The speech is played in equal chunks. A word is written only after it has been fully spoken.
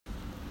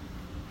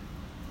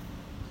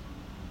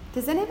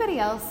Does anybody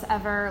else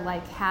ever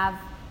have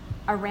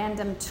a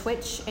random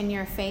twitch in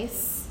your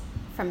face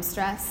from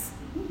stress?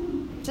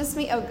 Just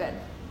me? Oh, good.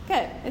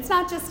 Good. It's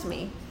not just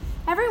me.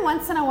 Every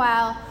once in a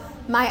while,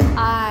 my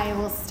eye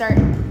will start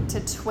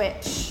to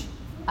twitch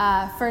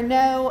for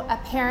no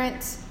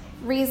apparent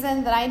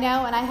reason that I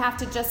know, and I have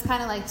to just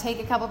kind of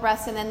take a couple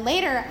breaths, and then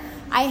later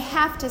I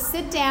have to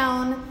sit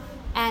down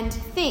and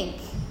think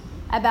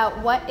about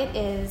what it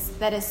is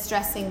that is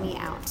stressing me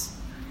out.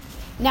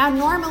 Now,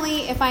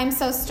 normally, if I'm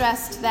so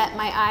stressed that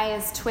my eye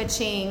is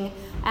twitching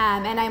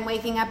and I'm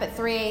waking up at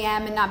 3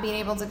 a.m. and not being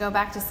able to go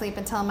back to sleep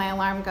until my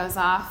alarm goes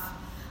off,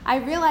 I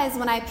realize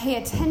when I pay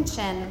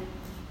attention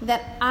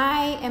that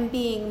I am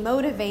being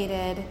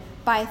motivated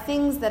by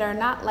things that are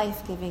not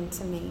life-giving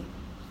to me.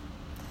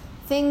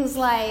 Things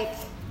like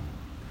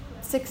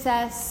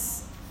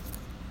success,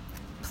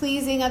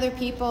 pleasing other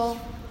people,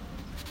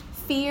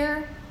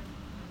 fear,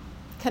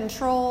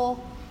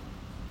 control,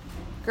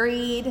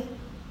 greed,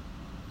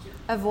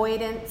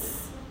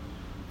 avoidance.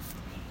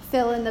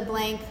 Fill in the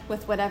blank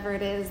with whatever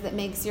it is that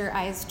makes your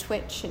eyes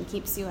twitch and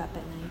keeps you up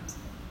at night.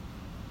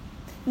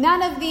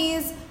 None of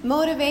these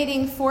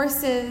motivating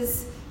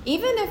forces,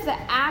 even if the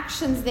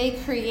actions they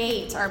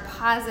create are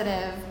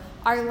positive,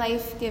 are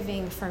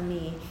life-giving for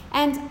me.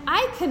 And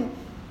I can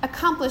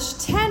accomplish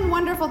 10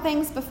 wonderful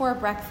things before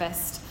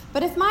breakfast,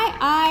 but if my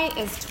eye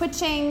is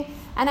twitching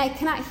and I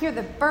cannot hear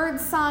the bird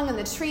song in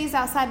the trees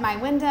outside my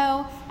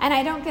window, and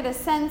I don't get a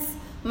sense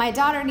my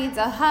daughter needs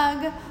a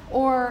hug,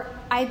 or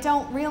I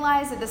don't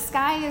realize that the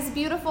sky is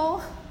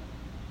beautiful,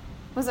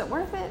 was it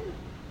worth it?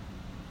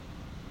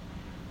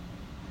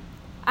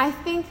 I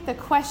think the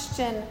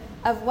question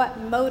of what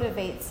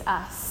motivates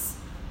us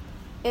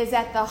is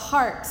at the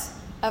heart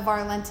of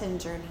our Lenten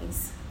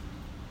journeys.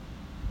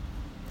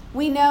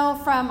 We know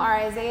from our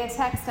Isaiah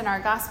text and our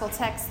gospel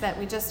text that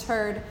we just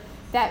heard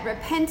that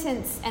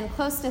repentance and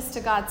closeness to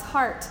God's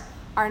heart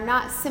are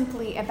not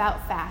simply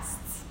about fasts.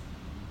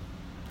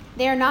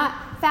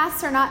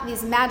 Fasts are not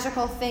these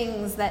magical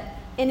things that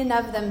in and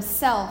of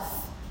themselves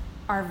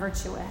are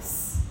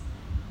virtuous.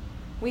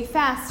 We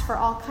fast for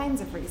all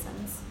kinds of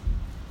reasons.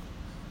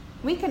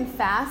 We can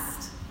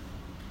fast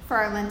for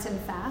our Lenten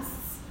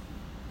fasts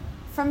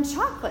from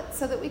chocolate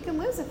so that we can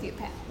lose a few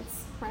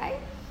pounds, right?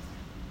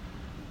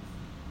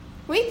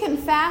 We can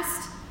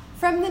fast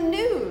from the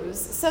news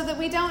so that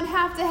we don't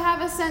have to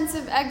have a sense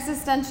of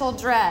existential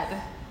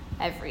dread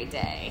every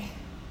day.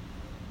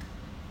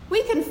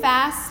 We can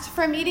fast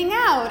from eating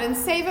out and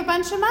save a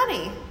bunch of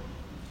money.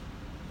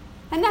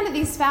 And none of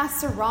these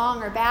fasts are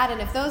wrong or bad, and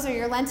if those are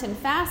your Lenten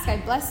fasts,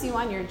 God bless you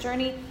on your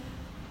journey.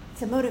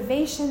 The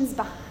motivations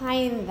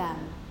behind them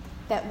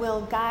that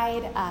will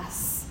guide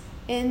us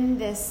in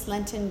this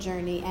Lenten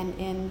journey and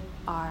in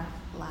our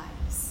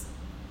lives.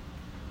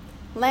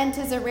 Lent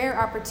is a rare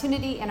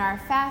opportunity in our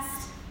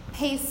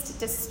fast-paced,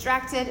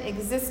 distracted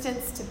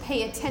existence to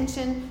pay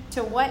attention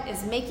to what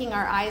is making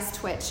our eyes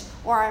twitch,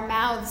 or our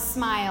mouths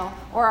smile,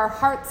 or our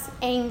hearts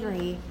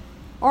angry,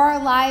 or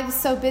our lives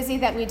so busy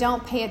that we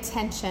don't pay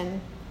attention.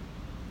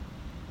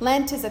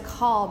 Lent is a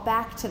call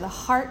back to the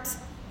heart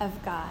of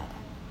God.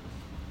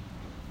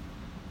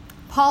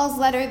 Paul's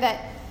letter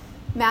that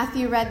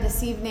Matthew read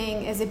this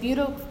evening is a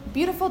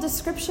beautiful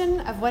description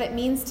of what it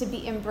means to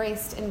be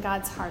embraced in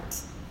God's heart.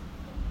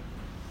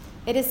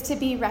 It is to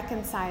be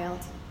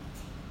reconciled,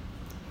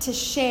 to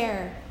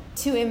share,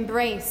 to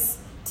embrace,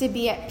 to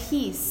be at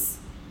peace,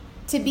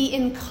 to be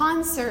in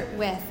concert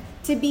with,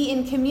 to be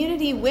in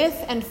community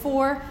with and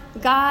for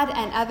God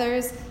and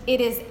others.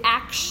 It is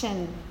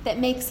action that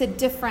makes a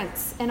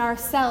difference in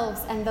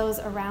ourselves and those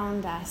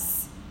around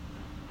us.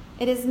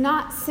 It is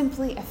not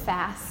simply a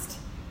fast,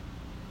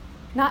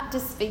 not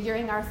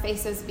disfiguring our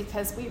faces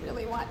because we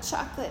really want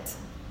chocolate.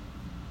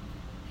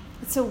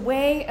 It's a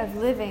way of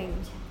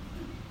living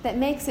that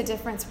makes a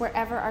difference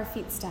wherever our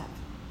feet step.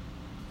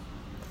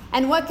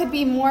 And what could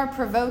be more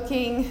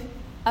provoking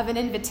of an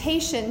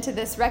invitation to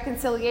this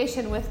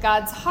reconciliation with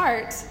God's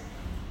heart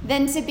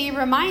than to be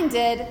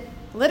reminded,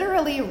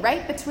 literally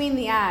right between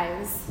the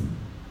eyes,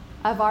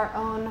 of our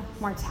own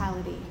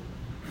mortality.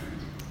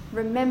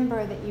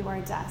 Remember that you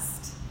are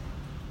dust,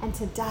 and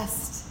to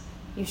dust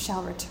you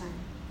shall return.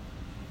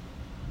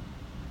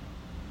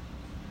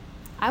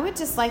 I would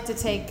just like to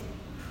take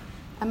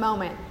a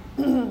moment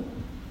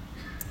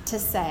to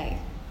say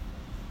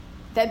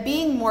that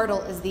being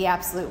mortal is the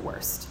absolute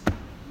worst.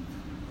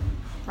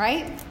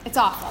 Right? It's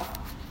awful.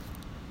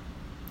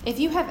 If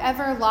you have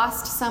ever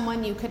lost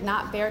someone you could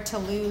not bear to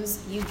lose,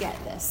 you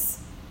get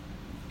this.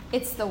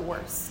 It's the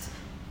worst.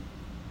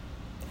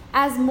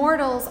 As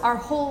mortals, our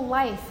whole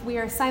life, we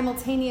are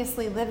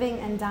simultaneously living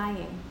and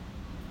dying,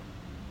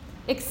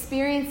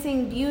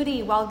 experiencing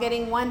beauty while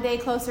getting one day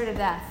closer to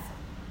death,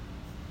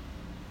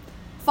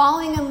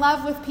 falling in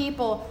love with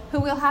people who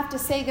we'll have to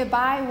say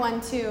goodbye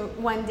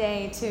one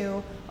day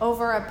to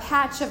over a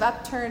patch of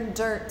upturned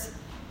dirt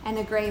and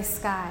a gray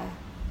sky.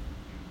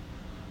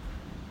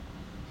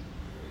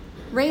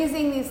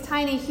 Raising these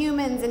tiny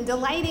humans and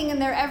delighting in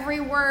their every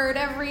word,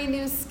 every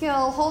new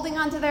skill, holding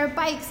onto their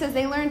bikes as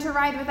they learn to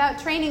ride without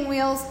training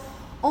wheels,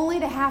 only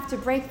to have to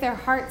break their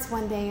hearts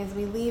one day as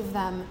we leave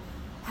them,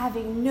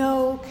 having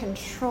no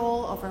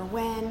control over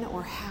when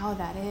or how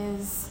that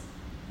is.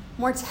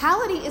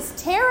 Mortality is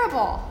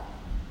terrible.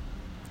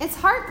 It's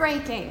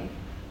heartbreaking.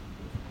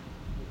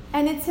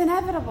 And it's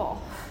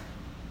inevitable.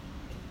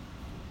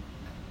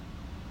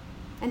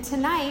 And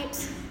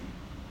tonight,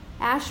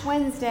 Ash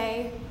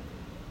Wednesday,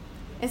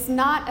 is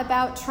not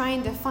about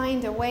trying to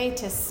find a way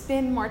to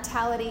spin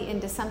mortality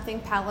into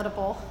something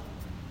palatable.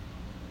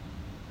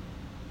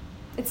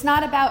 It's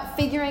not about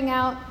figuring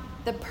out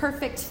the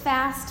perfect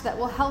fast that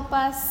will help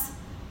us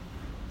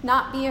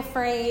not be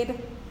afraid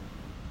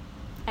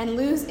and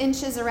lose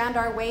inches around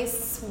our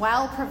waists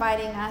while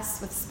providing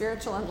us with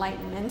spiritual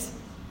enlightenment.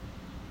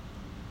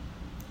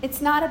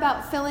 It's not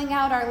about filling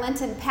out our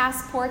Lenten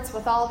passports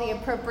with all the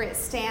appropriate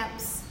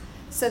stamps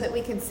so that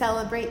we can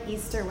celebrate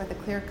Easter with a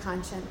clear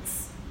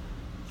conscience.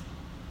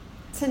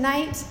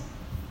 Tonight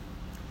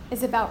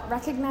is about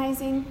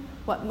recognizing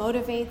what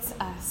motivates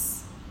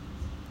us,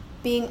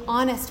 being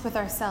honest with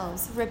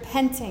ourselves,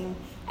 repenting,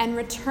 and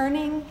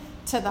returning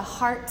to the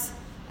heart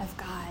of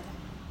God.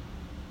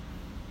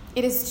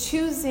 It is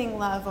choosing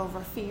love over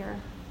fear.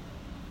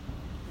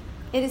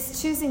 It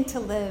is choosing to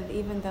live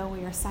even though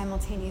we are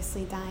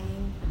simultaneously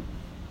dying.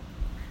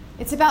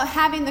 It's about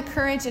having the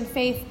courage and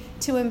faith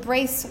to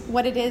embrace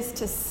what it is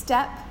to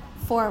step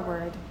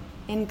forward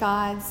in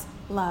God's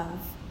love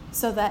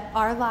so that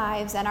our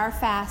lives and our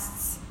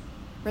fasts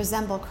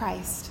resemble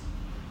Christ.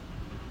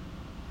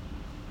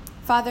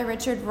 Father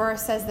Richard Rohr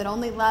says that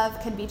only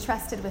love can be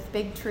trusted with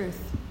big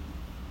truth.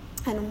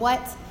 And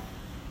what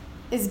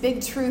is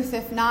big truth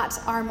if not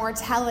our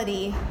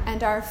mortality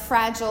and our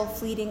fragile,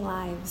 fleeting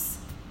lives?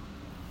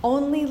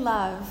 Only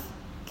love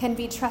can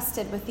be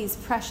trusted with these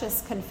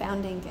precious,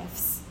 confounding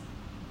gifts.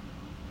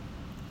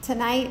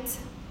 Tonight,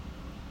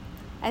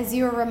 as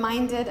you are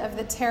reminded of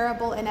the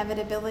terrible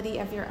inevitability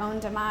of your own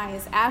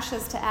demise,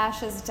 ashes to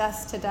ashes,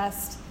 dust to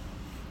dust,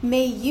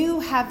 may you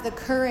have the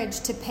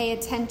courage to pay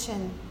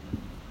attention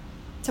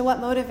to what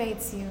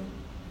motivates you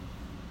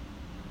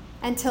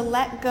and to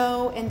let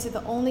go into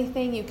the only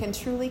thing you can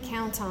truly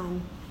count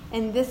on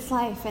in this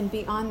life and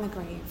beyond the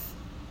grave,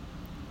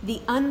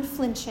 the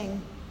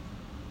unflinching,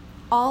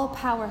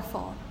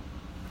 all-powerful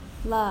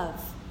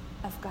love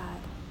of God.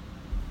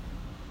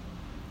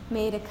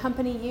 May it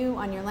accompany you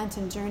on your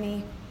Lenten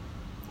journey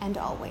and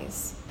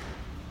always.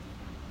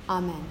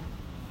 Amen.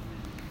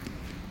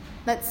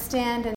 Let's stand and